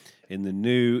in the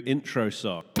new intro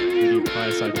song.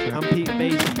 Fireside Chat. I'm Pete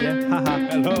Bazely, yeah? Haha.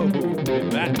 Hello. We're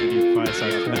back.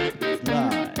 Fireside Chat.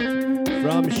 Live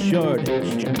from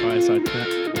Shoreditch. Fireside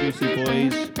Chat. Juicy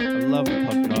Boys. I love the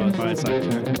podcast. Fireside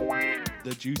Chat.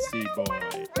 The Juicy Boy.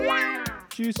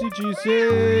 Juicy.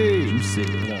 Juicy.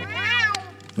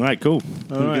 All right, cool.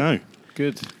 Here we go.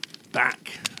 Good.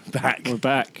 Back. We're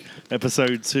back.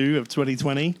 Episode 2 of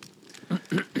 2020.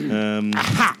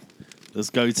 Let's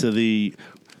go to the...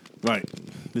 Right.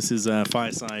 This is live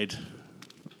Fireside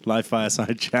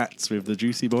Chats with the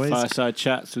Juicy Boys. Fireside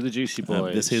Chats with the Juicy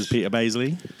Boys. This is Peter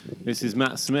Bazely. This is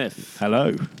Matt Smith.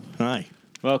 Hello. Hi.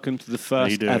 Welcome to the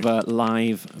first ever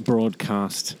live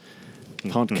broadcast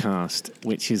podcast,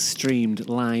 which is streamed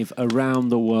live around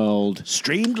the world.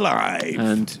 Streamed live.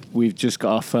 And we've just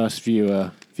got our first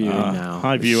viewer viewing now.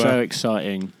 Hi, viewer. So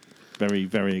exciting. Very,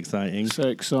 very exciting. So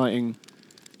exciting.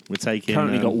 We're taking...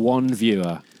 Currently got one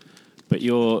viewer. But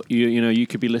you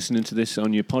could be listening to this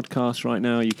on your podcast right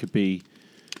now. You could be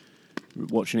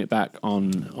watching it back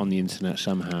on the internet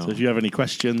somehow. So if you have any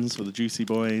questions for the Juicy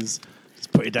Boys,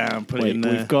 just put it down, put it in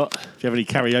there. If you have any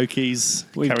karaoke's,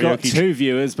 we've got two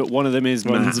viewers, but one of them is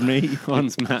One's Matt. me.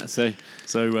 One's Matt. So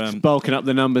just bulking up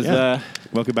the numbers there.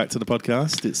 Welcome back to the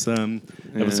podcast. It's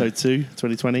episode 2,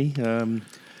 2020.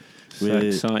 So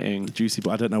exciting. Juicy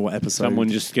Boy. I don't know what episode. Someone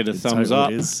just get a thumbs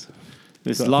up.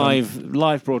 This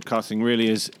live broadcasting really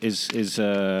is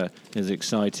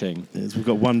exciting. We've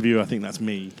got one viewer. I think that's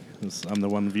me. I'm the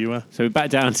one viewer. So we're back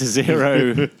down to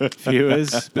 0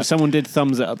 viewers. But someone did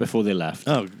thumbs it up before they left.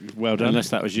 Oh, well done. Unless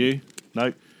that was you.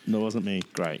 Nope, that wasn't me.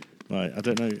 Great. Right, I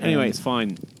don't know. Anyway, it's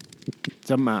fine.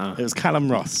 Doesn't matter. It was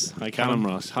Callum Ross. Hi, Callum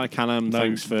Ross. Hi, Callum. No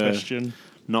Thanks for question.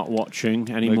 not watching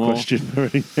anymore. No question or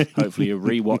anything. Hopefully you're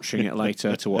re-watching it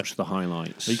later to watch the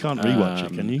highlights. You can't re-watch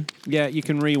it, can you? Yeah, you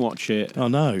can re-watch it. Oh,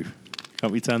 no.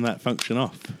 Can't we turn that function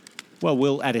off? Well,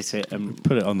 we'll edit it and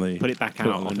put it back out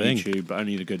on YouTube, but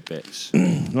only the good bits.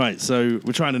 Right, so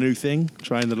we're trying a new thing,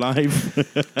 trying the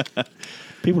live.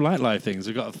 People like live things.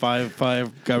 We've got a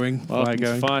fire going. Welcome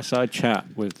to Fireside Chat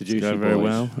with the Juicy Boys. Very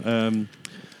well.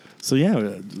 So yeah,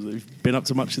 we've been up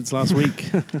to much since last week.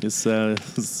 Since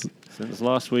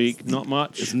last week, not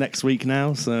much. It's next week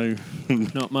now, so...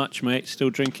 Not much, mate. Still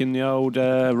drinking the old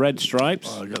Red Stripes.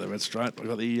 Oh, I got the Red Stripe. I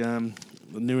got the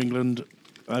New England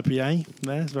IPA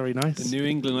there. It's very nice. The New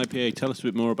England IPA. Tell us a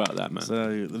bit more about that, man.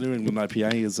 So the New England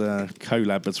IPA is a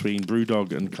collab between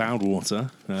Brewdog and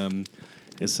Cloudwater.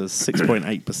 It's a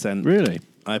 6.8% really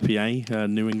IPA,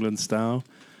 New England style.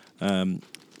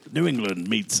 New England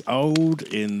meets old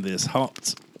in this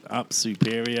hopped up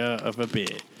superior of a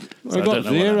beer. So I've got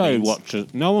 0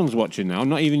 watchers. No one's watching now,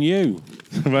 not even you.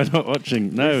 Am I not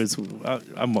watching? No,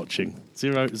 I'm watching.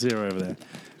 Zero over there.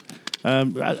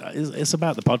 It's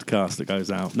about the podcast that goes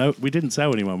out. No, we didn't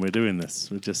tell anyone we're doing this.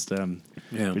 We just threw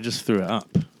it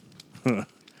up.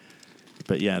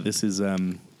 But yeah, this is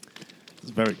it's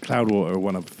very Cloudwater are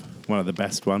one of the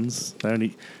best ones.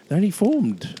 They only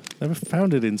formed. They were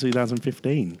founded in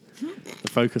 2015. The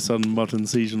focus on modern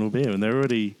seasonal beer, and they're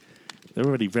already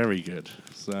very good.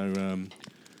 So the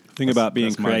thing about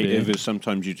being creative is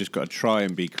sometimes you just got to try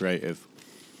and be creative,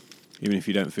 even if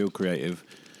you don't feel creative.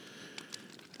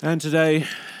 And today,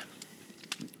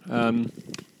 we're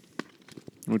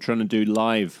trying to do it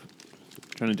live.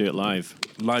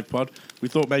 Live pod. We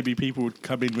thought maybe people would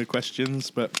come in with questions,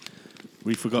 but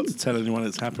we forgot to tell anyone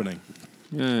it's happening.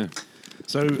 Yeah.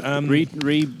 So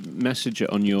re-message it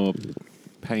on your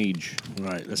page.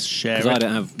 Right, let's share it.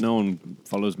 Because no one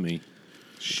follows me.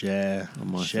 Share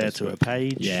on my share Facebook. To a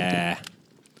page. Yeah.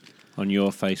 On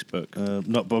your Facebook.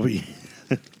 Not Bobby.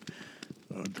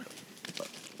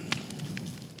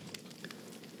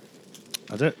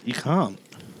 You can't.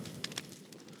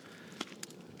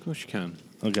 Of course you can.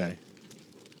 Okay.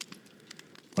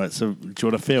 Right, so do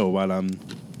you want to feel while I'm...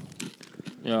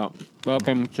 Yeah.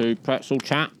 Welcome to Pretzel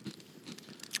Chat.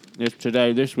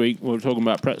 This week, we're talking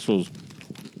about pretzels.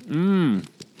 Today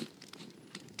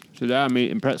I'm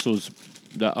eating pretzels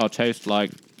that taste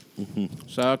like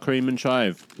sour cream and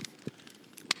chive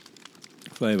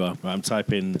flavour. Right, I'm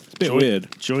typing... It's a bit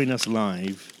weird. Join us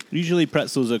live. Usually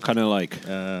pretzels are kind of like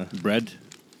bread.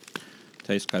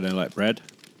 Taste kind of like bread.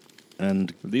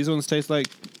 And these ones taste like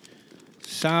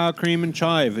sour cream and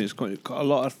chive. It's got a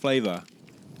lot of flavour.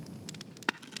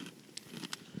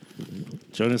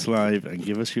 Join us live and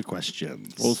give us your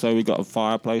questions. Also, we got a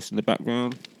fireplace in the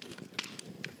background.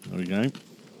 There we go.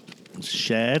 It's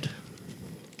shared.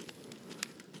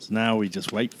 So now we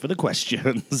just wait for the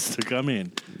questions to come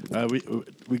in.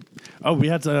 We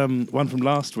had one from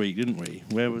last week, didn't we?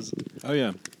 Oh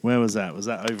yeah. Where was that? Was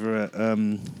that over at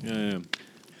Yeah.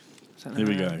 Here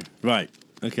we go. Right.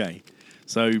 Okay.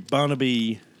 So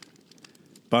Barnaby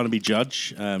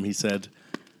Judge, he said,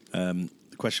 the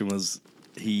question was,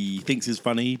 he thinks he's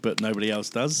funny, but nobody else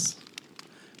does.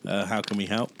 How can we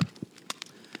help?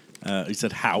 He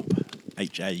said help,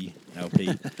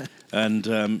 H-A-L-P.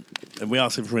 and we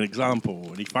asked him for an example,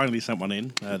 and he finally sent one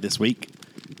in this week.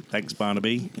 Thanks,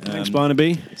 Barnaby. Thanks,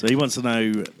 Barnaby. So he wants to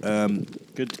know...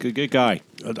 Good guy.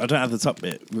 I don't have the top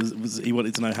bit. He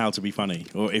wanted to know how to be funny,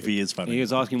 or if he is funny. He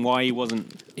was asking why he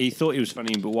wasn't... He thought he was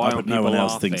funny, but why aren't no people one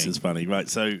else laughing? thinks it's funny. Right,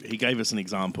 so he gave us an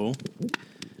example.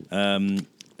 And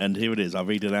here it is. I'll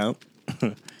read it out.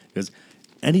 It goes,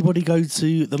 anybody go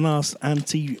to the last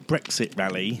anti-Brexit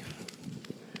rally?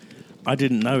 I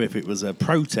didn't know if it was a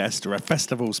protest or a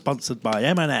festival sponsored by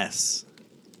M&S.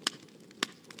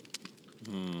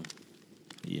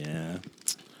 Yeah.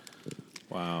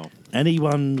 Wow.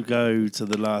 Anyone go to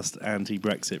the last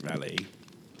anti-Brexit rally?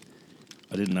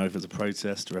 I didn't know if it was a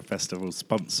protest or a festival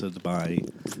sponsored by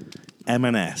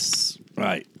M&S.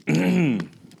 Right.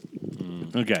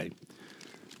 Okay.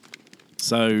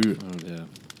 So,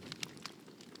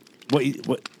 what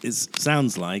it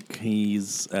sounds like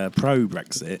he's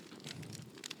pro-Brexit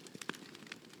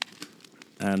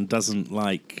and doesn't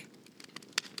like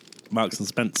Marks and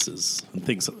Spencer's and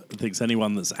thinks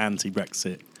anyone that's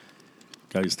anti-Brexit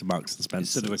goes to Marks and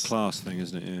Spencer's. It's sort of a class thing,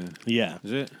 isn't it? Yeah.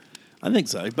 Is it? I think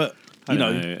so, but I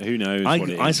don't know. Who knows what it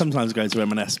is? I sometimes go to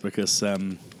M&S because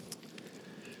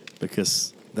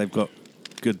they've got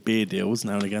good beer deals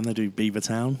now and again. They do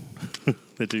Beavertown.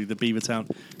 They do the Beavertown.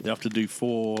 They often do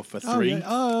 4 for 3.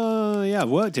 Oh, yeah. I've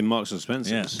worked in Marks and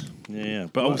Spencer's. Yeah.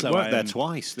 But also I worked there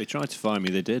twice. They tried to fire me.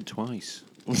 They did twice.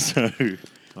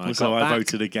 I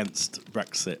voted against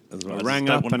Brexit as well. I rang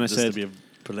up and I said, to be a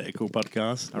political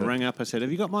podcast. I rang up. I said,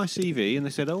 "Have you got my CV?" And they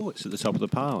said, "Oh, it's at the top of the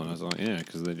pile." And I was like, "Yeah,"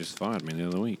 because they just fired me the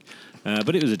other week.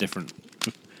 But it was a different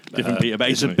Peter Bazely.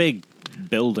 It's a big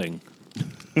building,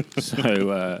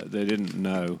 so they didn't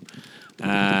know.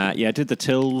 I did the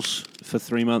tills for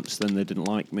 3 months. Then they didn't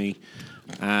like me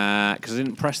because I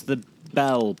didn't press the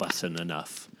bell button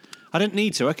enough. I didn't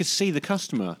need to. I could see the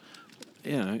customer.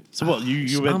 You know. So what?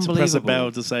 You went to press a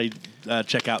bell to say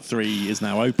checkout 3 is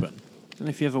now open. I don't know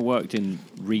if you ever worked in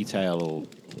retail or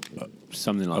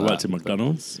something like that. I worked in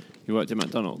McDonald's. You worked in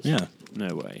McDonald's? Yeah.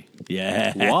 No way.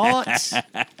 Yeah. What?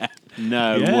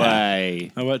 No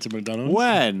way. I worked at McDonald's.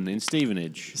 When? In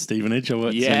Stevenage? Stevenage. I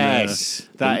worked Yes.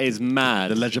 That is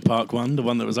mad. The Leisure Park one, the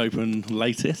one that was open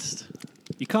latest.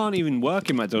 You can't even work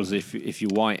in McDonald's if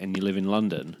you're white and you live in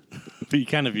London. But you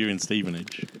can if you're in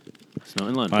Stevenage. It's not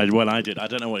in London. I did. I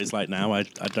don't know what it's like now. I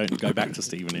don't go back to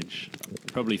Stevenage.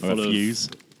 Probably full of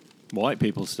white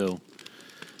people still.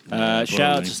 Yeah,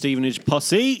 shout out to Stevenage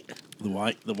posse. The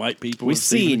white people. We're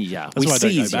seeing ya. We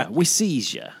sees ya. We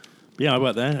sees ya. Yeah, I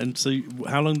worked there. And so,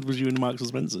 how long was you in Marks and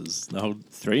Spencer's? The whole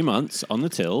 3 months on the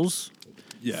tills.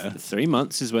 Yeah. 3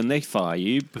 months is when they fire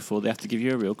you before they have to give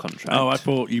you a real contract. Oh, I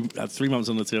thought you had 3 months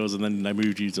on the tills and then they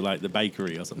moved you to like the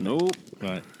bakery or something. Nope.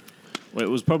 Right. Well, it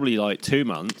was probably like 2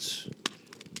 months.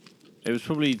 It was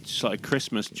probably just like a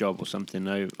Christmas job or something.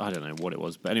 No, I don't know what it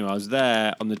was. But anyway, I was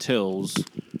there on the tills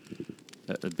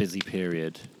at the busy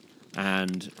period.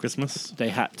 And Christmas? They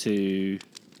had to...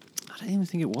 I don't even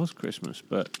think it was Christmas,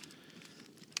 but...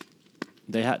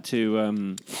 They had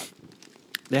to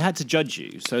judge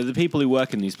you. So the people who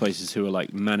work in these places who are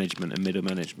like management and middle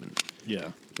management...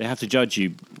 Yeah. They have to judge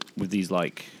you with these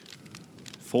like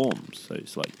forms. So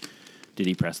it's like, did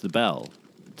he press the bell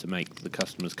to make the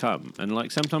customers come? And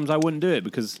like sometimes I wouldn't do it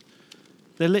because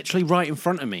they're literally right in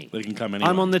front of me. They can come anyway.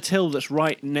 I'm on the till that's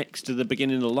right next to the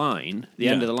beginning of the line, the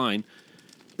end of the line.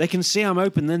 They can see I'm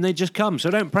open, then they just come. So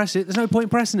don't press it. There's no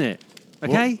point pressing it.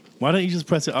 Okay? Well, why don't you just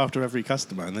press it after every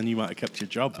customer and then you might have kept your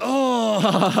job?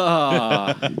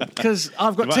 Oh, because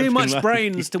I've got too much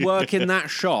brains to work in that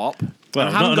shop. Well,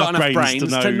 I haven't got enough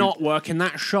brains to not work in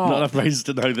that shop. Not enough brains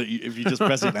to know that if you just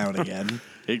press it now and again,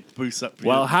 it boosts up.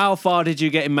 Well, how far did you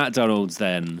get in McDonald's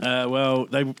then? Well,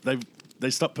 they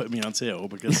stopped putting me on till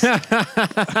because I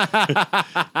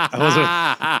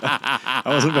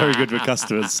wasn't very good with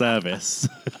customer service.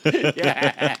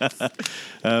 Yes.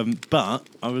 But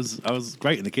I was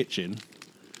great in the kitchen.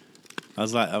 I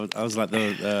was like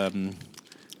the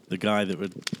guy that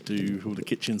would do all the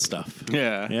kitchen stuff.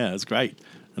 Yeah. Yeah, it was great.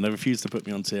 And they refused to put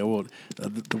me on till.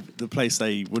 The place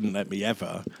they wouldn't let me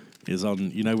ever is on,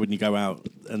 you know, when you go out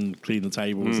and clean the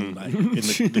tables and like in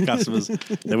the customers,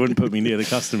 they wouldn't put me near the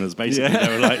customers. Basically, they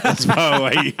were like, that's far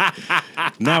away.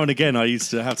 Now and again, I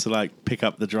used to have to like pick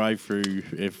up the drive-through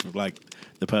if like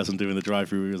the person doing the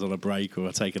drive-through was on a break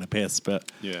or taking a piss. But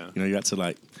yeah, you know, you had to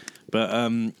like, but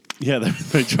Yeah,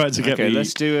 they tried to get me. Okay,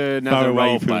 let's do far another away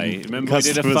role from play. Remember we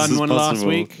did a customers fun as one last possible.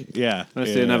 week? Yeah.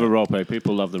 Let's do another role play.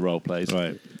 People love the role plays.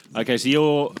 Right. Okay,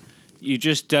 so you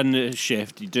just done the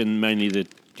shift. You done mainly the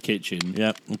kitchen.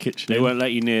 Yep. And kitchen. They won't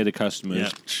let you near the customers.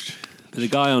 Yep. The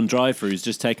guy on drive-through's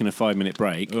just taking a 5-minute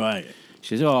break. Right.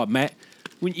 She says, "Oh, Matt,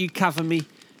 wouldn't you cover me?"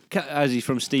 As he's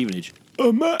from Stevenage.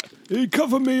 Oh, Matt, you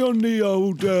cover me on the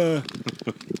old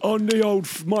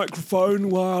microphone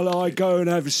while I go and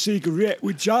have a cigarette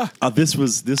with ya. This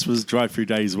was drive-through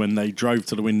days when they drove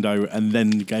to the window and then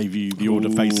gave you the order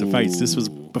face to face. This was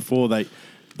before they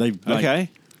Okay.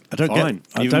 I don't Fine.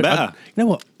 get. Even better. You know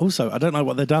what? Also, I don't know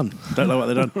what they've done.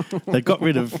 They got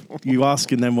rid of you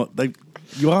asking them what they.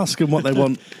 You ask them what they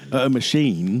want at a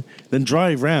machine, then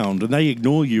drive round and they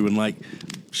ignore you and like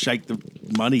shake the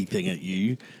money thing at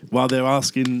you while they're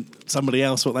asking somebody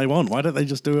else what they want. Why don't they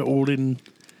just do it all in?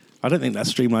 I don't think that's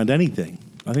streamlined anything.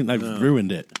 I think they've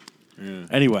ruined it. Yeah.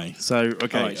 Anyway, so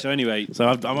okay. Right, so anyway, so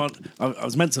I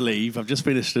was meant to leave. I've just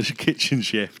finished the kitchen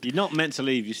shift. you're not meant to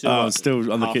leave. You still. I'm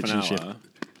still on the half kitchen an shift. hour.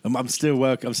 I'm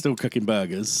still cooking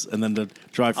burgers, and then the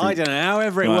drive-through. I don't know.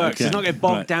 However it Right, works, okay. let's not get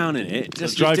bogged Right. down in it.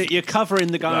 Just drive- you're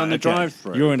covering the guy on the okay.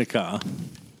 drive-through. You're in a car.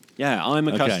 Yeah, I'm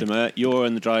a Okay. customer. You're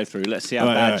in the drive-through. Let's see how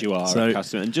Right, bad right. you are So- a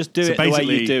customer, and just do so it the way you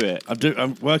basically, do it.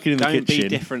 I'm working in the Don't kitchen. be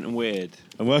different and weird.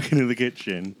 I'm working in the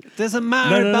kitchen. Doesn't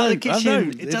matter No, about the I kitchen. know,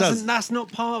 It it doesn't. does. That's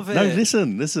not part of it. No,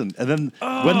 listen. And then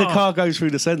when the car goes through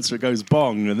the sensor, it goes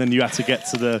bong, and then you have to get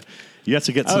to the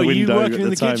Oh, window you working at in the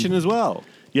the time. kitchen as well?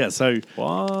 Yeah, so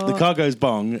What? the car goes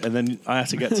bong, and then I have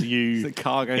to get to you. The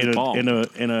car goes in a, bong.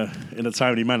 in a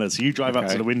timely manner. So you drive up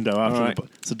Okay. to the window after. All right.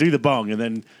 So do the bong, and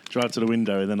then drive to the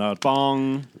window, and then I'll.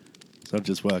 Bong. So I'll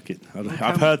just work it.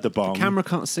 I've heard the bong. Camera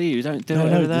can't see you. Don't do No, it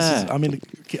no, over there.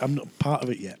 I'm not part of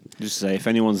it yet. Just say if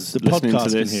anyone's The listening podcast to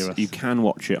can this, hear us. you can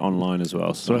watch it online as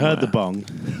well. So I heard the bong.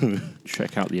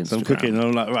 Check out the Instagram. So I'm cooking, and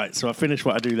I'm like, right. So I finished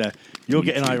what I do there. You're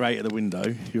getting irate at the window.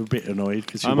 You're a bit annoyed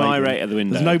because I'm irate at the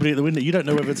window. There's nobody at the window. You don't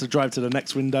know whether to drive to the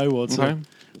next window or to. Okay.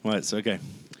 Right. So okay. I'm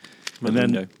at And the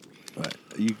then, window.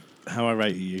 right, how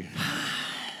irate are you?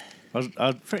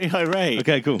 Pretty irate.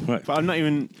 Okay, cool. Right. But I'm not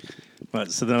even. Right,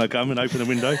 so then I come and open the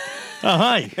window. Oh,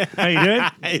 hi. How you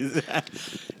doing?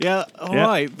 Yeah, all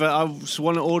right. But I just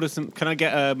want to order some. Can I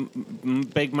get a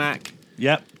Big Mac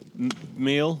Yep.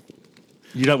 meal?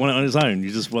 You don't want it on its own.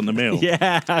 You just want the meal.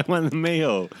 Yeah, I want the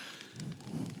meal.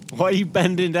 Why are you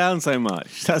bending down so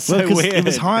much? That's Well, so 'cause weird. it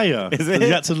was higher. Is it?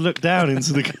 You had to look down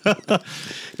into the car.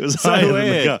 It was So higher than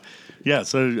weird. the car. Yeah,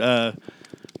 so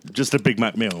just a Big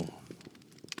Mac meal.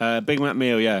 Big Mac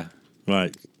meal, yeah.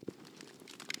 Right.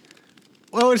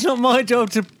 Well, it's not my job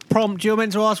to prompt. You're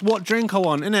meant to ask what drink I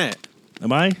want, innit?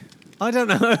 Am I? I don't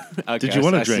know. Okay, Did you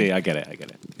want a drink? See, I get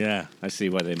it. Yeah. I see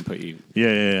why they didn't put you.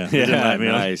 Yeah. They didn't like me.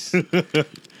 nice. They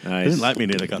Nice. didn't like me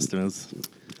near the customers.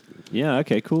 Yeah,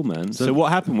 okay, coll man. So So-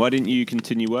 what happened? Why didn't you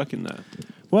continue working there?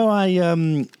 Well,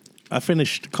 I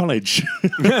finished college.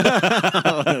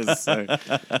 That's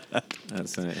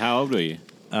it. How old were you?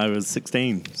 I was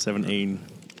 16, 17.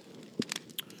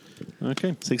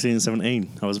 Okay. 16 and 17.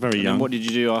 I was very And young. then what did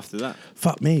you do after that?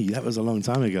 Fuck me, that was a long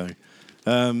time ago.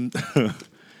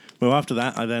 Well, after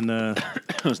that, I then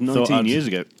That was thought 19 I'd years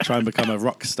ago. try and become a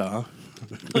rock star.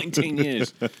 19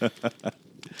 years.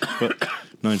 But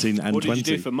 19 and What 20. did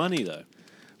you do for money, though?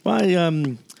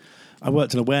 Well, I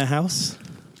worked in a warehouse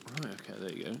Right, okay,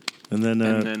 there you go. and then,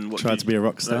 And then what tried did to be a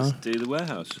rock star. Let's do the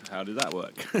warehouse. How did that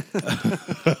work?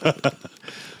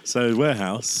 So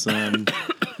warehouse, I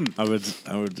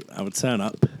would turn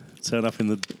up in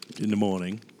the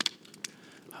morning.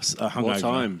 Hungover. What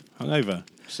time? Hungover.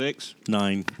 6?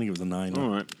 9. I think it was a 9. All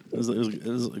right. It was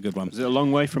a good one. Is it a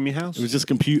long way from your house? It was just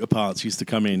computer parts used to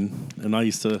come in, and I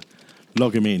used to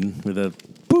log them in with a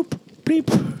boop, beep,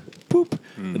 boop,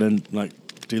 and then like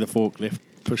do the forklift,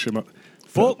 push them up.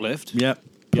 Forklift? Yep.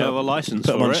 You have a license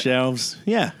Put them for on it? shelves.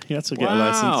 Yeah, you had to get a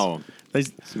Wow. license.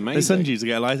 They amazing. send you to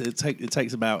get a license. It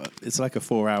takes about. It's like a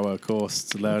 4-hour course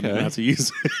to learn Okay. how to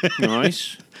use it.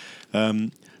 Nice. So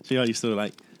yeah, I used to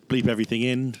like bleep everything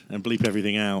in and bleep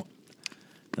everything out,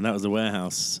 and that was the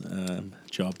warehouse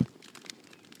job.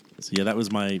 So yeah, that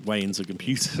was my way into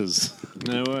computers,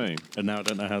 No way. and now I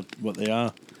don't know what they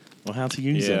are or how to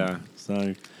use Yeah. them.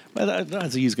 So, well, I don't know how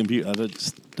to use computer. I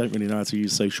just don't really know how to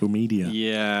use social media.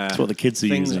 Yeah. That's what the kids are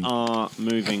Things using. are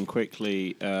moving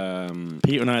quickly.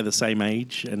 Peter and I are the same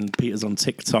age, and Peter's on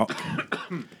TikTok.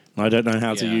 And I don't know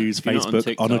how to Yeah, use if you're not on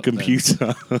Facebook on a TikTok, then-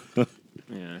 computer.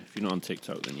 Yeah, if you're not on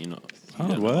TikTok, then you're not. You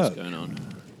Hard don't know what's work. going on.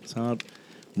 It's hard.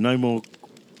 No more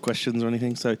questions or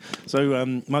anything. So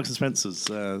Marks and Spencer's.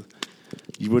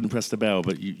 You wouldn't press the bell,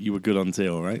 but you were good on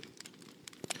till, right?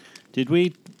 Did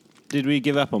we Did we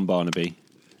give up on Barnaby?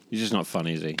 He's just not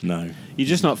funny, is he? No. You're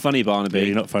just not funny, Barnaby. Yeah,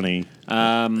 you're not funny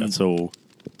at all.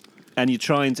 And you're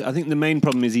trying to... I think the main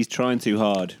problem is he's trying too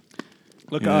hard.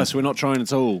 Look at us, we're not trying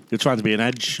at all. You're trying to be an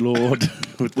edgelord.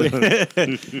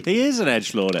 He is an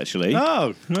edgelord, actually.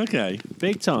 Oh, okay.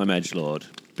 Big time edgelord.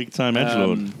 Big time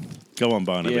edgelord. Go on,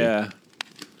 Barnaby. Yeah.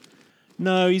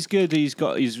 No, he's good. He's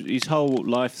got his whole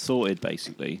life sorted,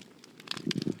 basically.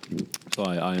 So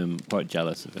I am quite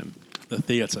jealous of him. The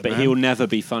theatre, But man. he'll never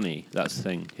be funny. That's the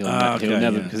thing. He'll never... yeah.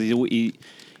 Because you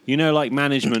know, like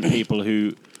management people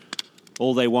who...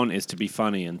 All they want is to be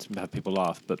funny and to have people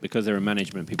laugh. But because they're in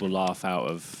management, people laugh out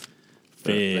of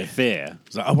fear.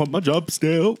 It's like, I want my job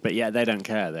still. But yeah, they don't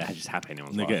care. They're just happy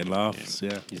anyone's They're getting laughs,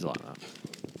 yeah. He's like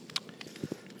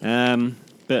that.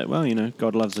 But, well, you know,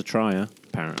 God loves a trier,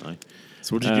 apparently.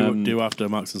 So what did you do after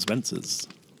Marks and Spencer's?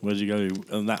 Where did you go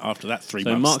after that 3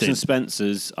 months? So Marks and stint?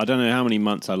 Spencer's, I don't know how many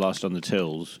months I lasted on the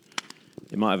tills.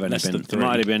 It might have only Less been... than It 3.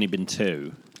 might have only been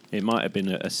 2. It might have been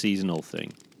a seasonal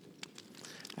thing.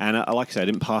 And like I said, I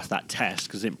didn't pass that test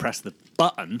because I didn't press the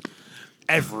button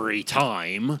every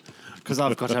time because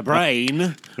I've got a brain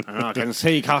and I can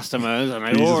see customers and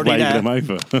they're You're just already there.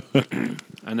 waving them over.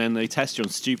 And then they test you on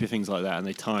stupid things like that and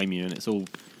they time you and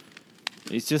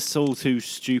it's just all too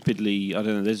stupidly, I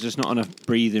don't know, there's just not enough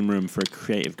breathing room for a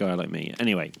creative guy like me.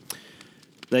 Anyway,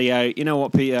 you know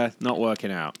what, Peter, not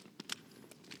working out.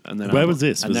 And then Where was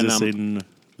this? and Was then this in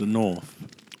the north?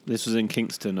 This was in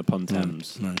Kingston upon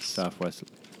Thames, nice. southwest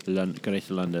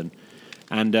Greater London.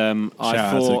 And I Shout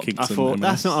out to thought Kingston M&S.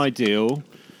 that's not ideal.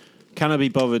 Can I be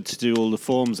bothered to do all the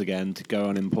forms again to go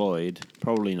unemployed?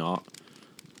 Probably not.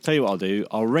 Tell you what I'll do.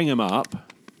 I'll ring them up,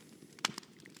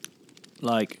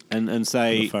 and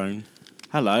say, On the phone.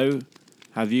 "Hello,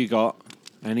 have you got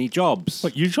any jobs?"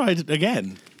 But you tried it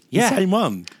again? Yeah. The same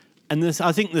one? And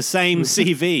I think the same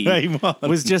CV Same one.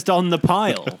 was just on the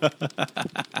pile.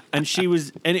 And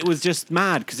it was just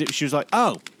mad because she was like,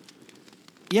 "Oh,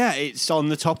 yeah, it's on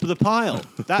the top of the pile.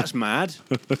 That's mad."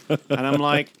 And I'm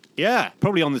like, "Yeah,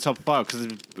 probably on the top of the pile because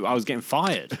I was getting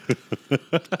fired."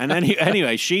 And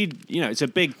anyway, it's a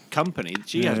big company.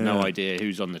 She has no idea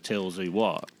who's on the tills, who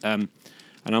what.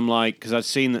 And I'm like, because I'd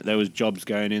seen that there was jobs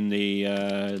going in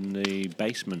the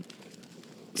basement.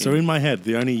 So in my head,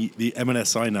 the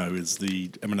M&S I know is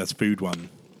the M&S food one.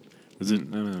 Was it?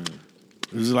 No.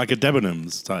 It was like a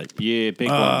Debenhams type. Yeah, big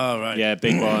one. Right. Yeah,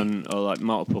 big one. Or like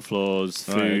multiple floors,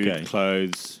 food, okay.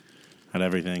 clothes. Had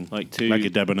everything. Like a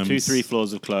Debenhams. 2-3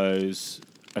 floors of clothes.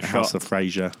 A House of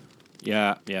Fraser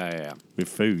Yeah. with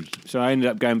food. So I ended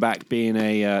up going back being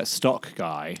a stock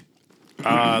guy.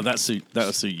 That'll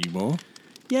suit you more.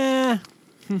 Yeah.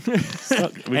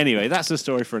 Anyway, that's a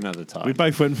story for another time. We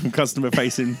both went from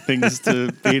customer-facing things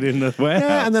to being in the warehouse.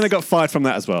 Yeah, and then I got fired from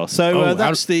that as well. So How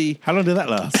long did that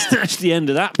last? that's the end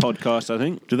of that podcast, I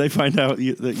think. Did they find out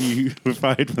that you were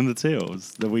fired from the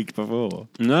tills the week before?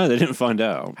 No, they didn't find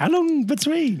out. How long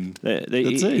between?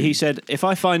 He said, if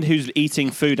I find who's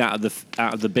eating food out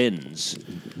of the bins,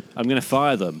 I'm going to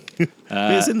fire them.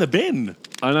 It's in the bin.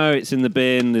 I know it's in the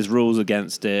bin. There's rules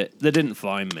against it. They didn't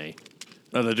find me.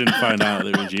 Oh, they didn't find out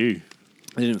that it was you.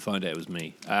 They didn't find out it was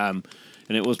me. And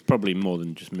it was probably more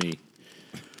than just me.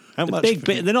 How much?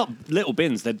 They're not little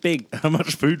bins. They're big, How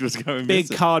much food was going big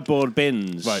missing? cardboard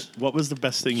bins. Right. What was the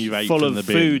best thing you ate full from of the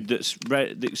bin? food that's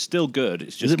still good.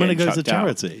 It's just Is it when it getting goes to chucked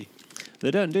out. charity?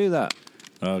 They don't do that,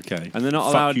 Okay. and they're not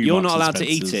Fuck allowed. you, You're Marks not and allowed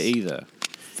to eat Spencer's. it either.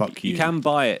 Fuck you. You can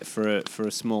buy it for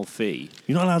a small fee.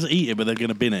 You're not allowed to eat it, but they're going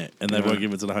to bin it and they won't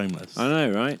give it to the homeless. I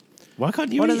know, right? Why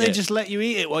can't you Why eat don't they it? just let you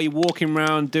eat it while you're walking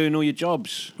around doing all your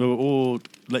jobs? Or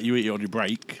let you eat it on your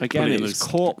break? Again, Put it in it's the-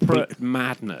 corporate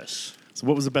madness. So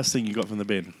what was the best thing you got from the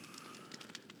bin?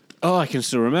 Oh, I can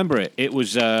still remember it. It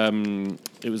was like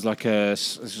a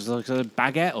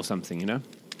baguette or something, you know.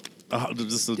 Oh,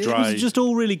 just a It dry... was just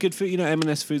all really good food. You know,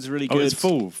 M&S food's really Oh, good. it's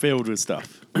filled with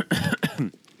stuff.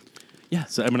 Yeah.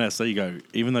 So M&S, there you go.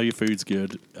 Even though your food's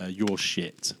good, you're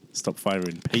shit. Stop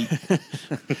firing Pete.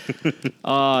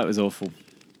 Oh, it was awful.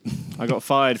 I got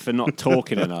fired for not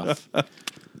talking enough.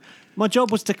 My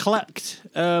job was to collect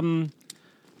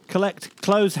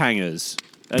clothes hangers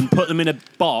and put them in a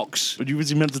box But you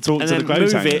was meant to talk and to the then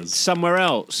clothes move it hangers. somewhere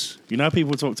else. You know how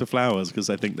people talk to flowers because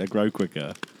they think they grow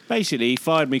quicker. Basically, he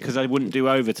fired me because I wouldn't do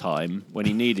overtime when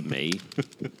he needed me,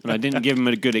 and I didn't give him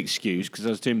a good excuse because I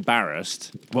was too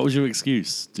embarrassed. What was your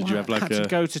excuse? Did you have I like had to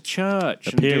go to church.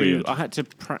 a period? I had to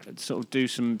sort of do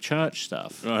some church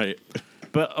stuff. Right.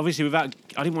 But obviously, I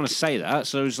didn't want to say that,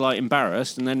 so I was like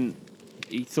embarrassed. And then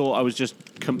he thought I was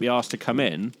couldn't be asked to come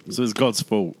in. So it's God's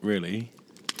fault, really.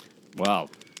 Well,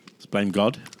 Let's blame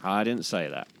God. I didn't say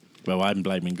that, Well, I'm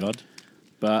blaming God.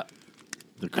 but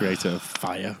the creator of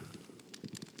Fire.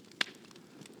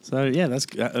 So yeah, that's.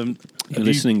 You're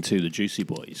listening to the Juicy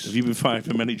Boys. Have you been fired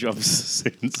from any jobs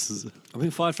since? I've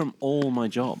been fired from all my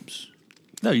jobs.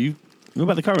 No, you. What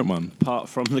about the current one? Apart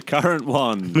from the current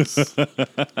ones.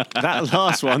 The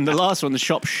last one, the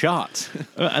shop shut.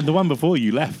 And the one before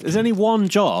you left. There's only one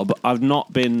job I've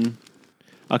not been...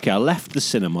 Okay, I left the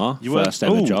cinema, first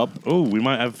ever job. Oh, we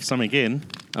might have something in.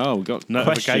 Oh, we've got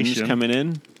questions coming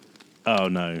in. Oh,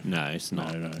 no. No, it's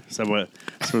not. No.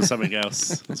 It's from something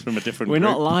else. It's from a different We're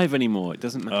group. not live anymore. It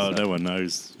doesn't matter. Oh, no one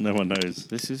knows. No one knows.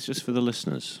 This is just for the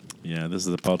listeners. Yeah, this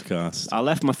is the podcast. I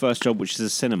left my first job, which is a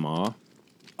cinema.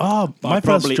 Oh, my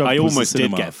first job I was almost the did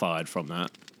cinema. get fired from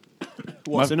that.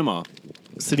 What cinema?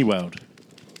 Cineworld.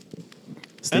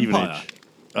 Empire.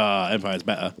 Empire's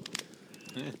better.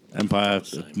 Yeah. Empire,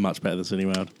 much better than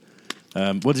Cineworld.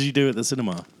 What did you do at the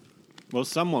cinema? Well,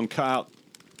 someone cut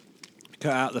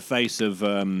out the face of...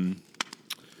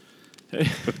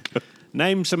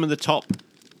 name some of the top...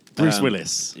 Bruce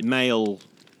Willis. Male...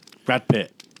 Brad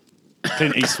Pitt.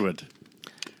 Clint Eastwood.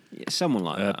 Yeah, someone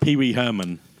like that. Pee Wee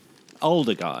Herman.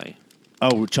 Older guy.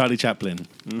 Oh, Charlie Chaplin.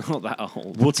 Not that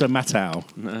old. Walter Matthau.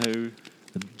 No.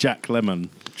 Jack Lemmon.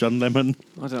 John Lemon.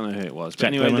 I don't know who it was. But Jack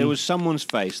anyway, Lemmon. there was someone's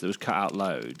face that was cut out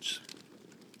loads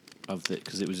of it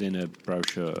because it was in a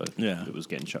brochure that was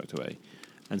getting chucked away.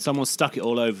 And someone stuck it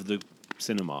all over the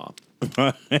cinema.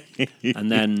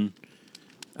 And then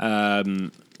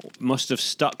must have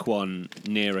stuck one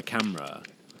near a camera.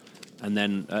 And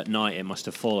then at night it must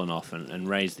have fallen off and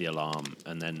raised the alarm.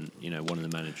 And then, one of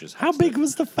the managers How big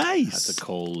was the face? had to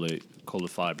call the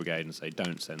fire brigade and say,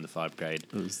 don't send the fire brigade.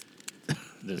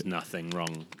 There's nothing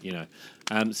wrong,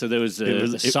 So there was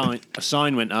a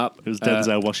sign went up. It was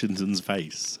Denzel Washington's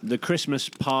face. The Christmas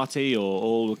party or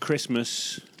all your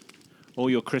Christmas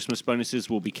bonuses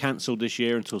will be cancelled this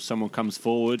year until someone comes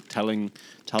forward telling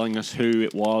us who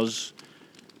it was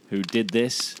who did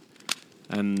this.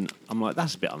 And I'm like,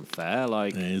 that's a bit unfair.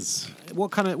 Like, It is.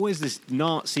 what is this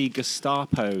Nazi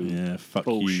Gestapo? Yeah, fuck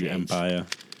bullshit? you, Empire.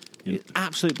 It's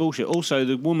absolute bullshit. Also,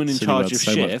 the woman in charge of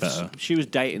so much shifts, better. she was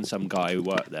dating some guy who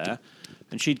worked there,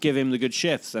 and she'd give him the good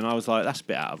shifts. And I was like, that's a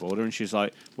bit out of order. And she's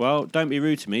like, well, don't be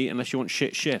rude to me unless you want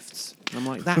shit shifts. And I'm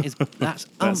like, that's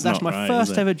not my right,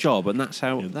 first is it? ever job, and that's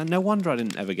how. No wonder I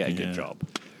didn't ever get a good job.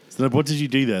 So what did you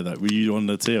do there, though? Were you on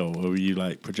the till, or were you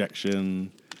like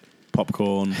projection,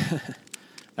 popcorn?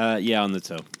 Yeah, on the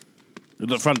till.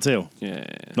 The front till? Yeah.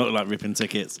 Not like ripping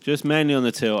tickets? Just mainly on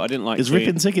the till. I didn't like... Is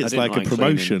ripping tickets I didn't like a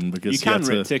promotion? cleaning. Because you can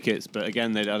rip tickets, but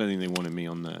again, I don't think they wanted me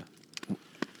on there.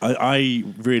 I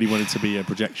really wanted to be a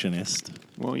projectionist.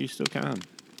 Well, you still can.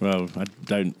 Well, I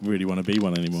don't really want to be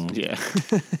one anymore. Yeah.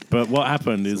 But what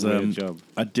happened is job.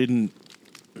 I didn't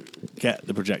get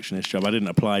the projectionist job. I didn't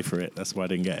apply for it. That's why I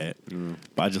didn't get it.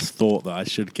 But I just thought that I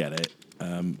should get it.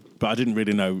 But I didn't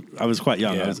really know. I was quite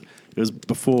young. Yeah. It was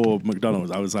before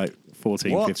McDonald's. I was like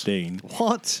 14, What? 15.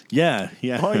 What? Yeah.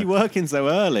 Why are you working so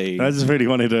early? I just really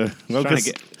wanted to... Well, trying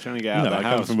to get out of I the come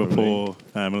house. from a probably. poor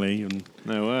family and...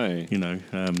 No way.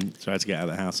 Tried to get out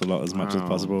of the house a lot as much as Wow.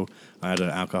 possible. I had an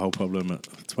alcohol problem at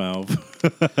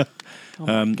 12. Oh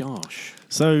my gosh.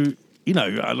 So,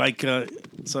 I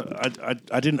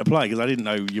didn't apply because I didn't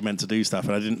know you're meant to do stuff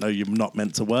and I didn't know you're not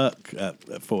meant to work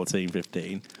at 14,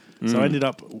 15. So I ended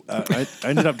up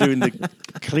doing the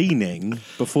cleaning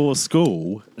before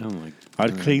school. Oh my.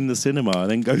 I'd clean the cinema and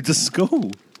then go to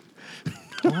school.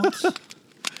 What?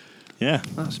 Yeah,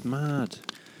 That's mad.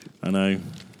 I know.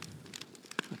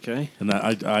 Okay. And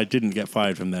I didn't get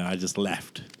fired from there. I just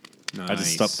left. Nice. I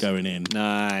just stopped going in.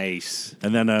 Nice.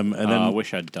 And then I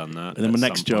wish I'd done that. And then my at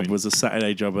next some job point. was a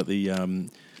Saturday job at the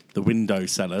window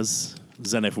sellers,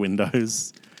 Zenith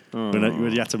Windows,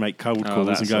 when you had to make cold calls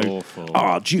and that's go, awful.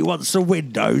 "Oh, do you want some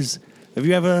windows? Have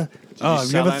you ever sell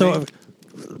thought any? of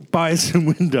buying some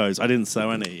windows?" I didn't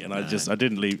sell any, and I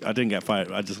didn't leave. I didn't get fired.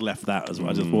 I just left that as well.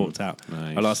 I just walked out.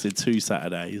 Nice. I lasted 2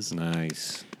 Saturdays,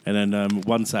 Nice. and then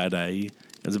one Saturday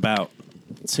it was about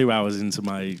 2 hours into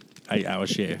my 8-hour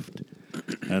shift,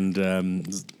 and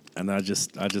I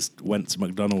just went to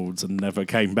McDonald's and never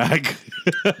came back.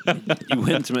 You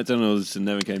went to McDonald's and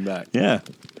never came back. Yeah,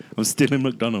 I'm still in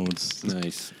McDonald's.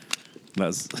 Nice. I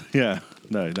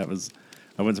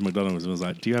went to McDonald's and was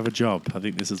like, "Do you have a job? I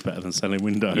think this is better than selling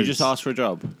windows." You just asked for a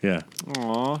job. Yeah.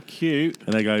 Aw, cute.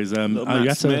 And they goes, Little you Matt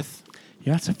had Smith.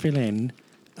 to fill in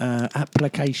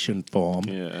application form.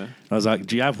 Yeah. I was like,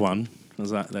 "Do you have one?"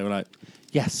 They were like,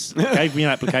 "Yes." Gave me an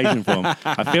application form.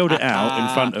 I filled it out in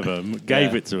front of them,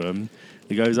 gave it to them.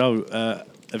 He goes, "Oh,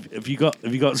 have you got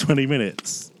 20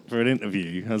 minutes?" for an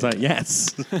interview. I was like,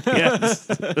 yes, yes.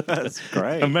 That's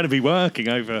great. I'm meant to be working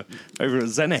over at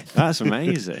Zenith. That's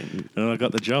amazing. And I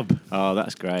got the job. Oh,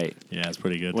 that's great. Yeah, it's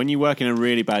pretty good. When you work in a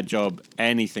really bad job,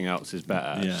 anything else is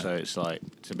better. Yeah. So it's like,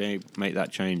 to make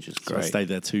that change is So I great. stayed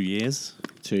there 2 years.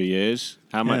 2 years.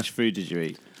 How much food did you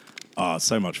eat? Oh,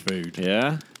 so much food.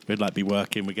 Yeah? We'd like be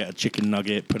working. We get a chicken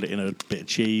nugget, put it in a bit of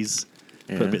cheese,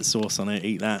 put a bit of sauce on it,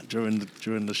 eat that during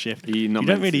the shift. You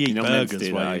don't really eat burgers,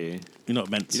 do that, are you? You're not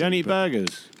meant to. You don't eat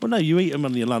burgers? Well, no, you eat them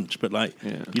on your lunch, but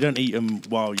Yeah. you don't eat them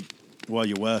while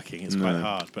you're working. It's quite No.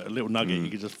 hard. But a little nugget, you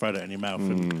can just throw that in your mouth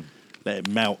and let it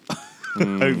melt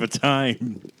over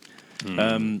time.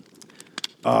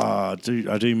 I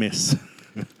do miss.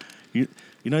 you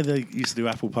know they used to do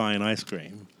apple pie and ice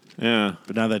cream, Yeah.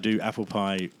 but now they do apple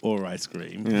pie or ice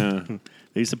cream. Yeah.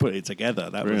 They used to put it together.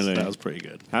 That was pretty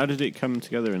good. How did it come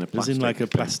together in a It was plastic? in like a thing?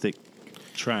 plastic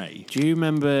tray. Do you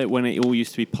remember when it all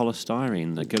used to be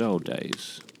polystyrene, the good old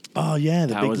days? Oh yeah,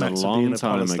 the That Big was a Macs would be long in a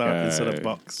time polystyrene ago. instead of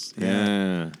box. Yeah.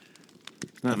 Isn't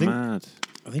that think- mad?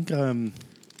 I think Isn't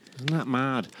that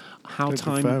mad? How Don't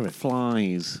prefer time it.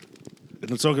 flies.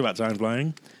 I'm talking about time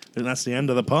flying. I think that's the end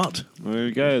of the pod. There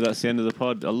we go. That's the end of the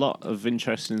pod. A lot of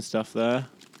interesting stuff there.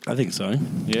 I think so.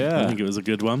 Yeah. I think it was a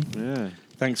good one. Yeah.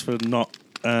 Thanks for not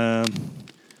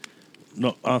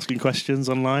asking questions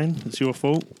online. It's your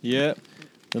fault Yeah.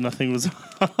 that nothing was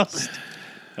asked.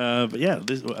 But yeah,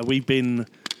 we've been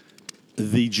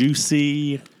the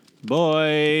Juicy.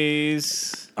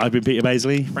 Boys. I've been Peter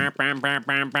Bazely,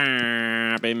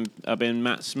 I've been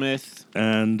Matt Smith.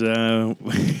 and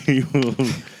we will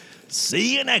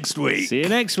see you next week. See you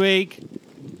next week.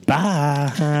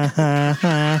 Bye.